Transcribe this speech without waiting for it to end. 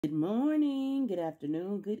Good morning, good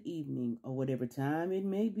afternoon, good evening, or whatever time it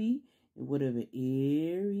may be, in whatever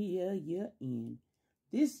area you're in.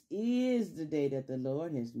 This is the day that the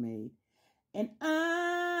Lord has made, and I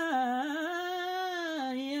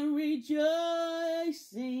am rejoicing.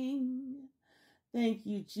 Thank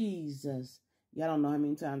you, Jesus. Y'all don't know how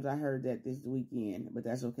many times I heard that this weekend, but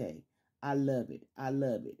that's okay. I love it. I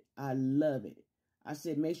love it. I love it. I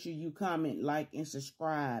said, make sure you comment, like, and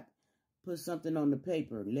subscribe. Put something on the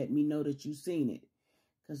paper. Let me know that you've seen it.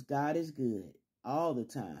 Because God is good all the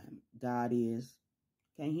time. God is.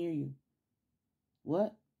 Can't hear you.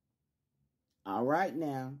 What? All right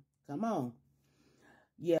now. Come on.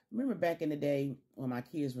 Yeah. Remember back in the day when my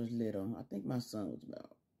kids was little. I think my son was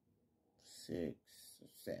about 6 or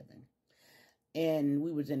 7. And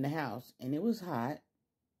we was in the house. And it was hot.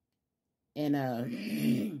 And I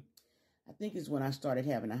think it's when I started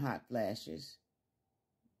having the hot flashes.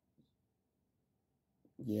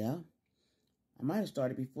 Yeah. I might have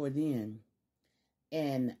started before then.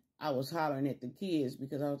 And I was hollering at the kids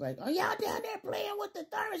because I was like, are y'all down there playing with the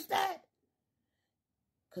thermostat?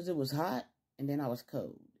 Because it was hot, and then I was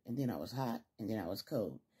cold. And then I was hot, and then I was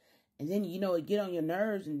cold. And then, it get on your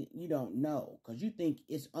nerves, and you don't know. Because you think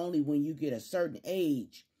it's only when you get a certain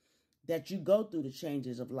age that you go through the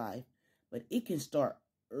changes of life. But it can start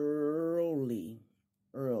early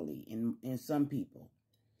in some people.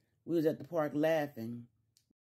 We was at the park laughing.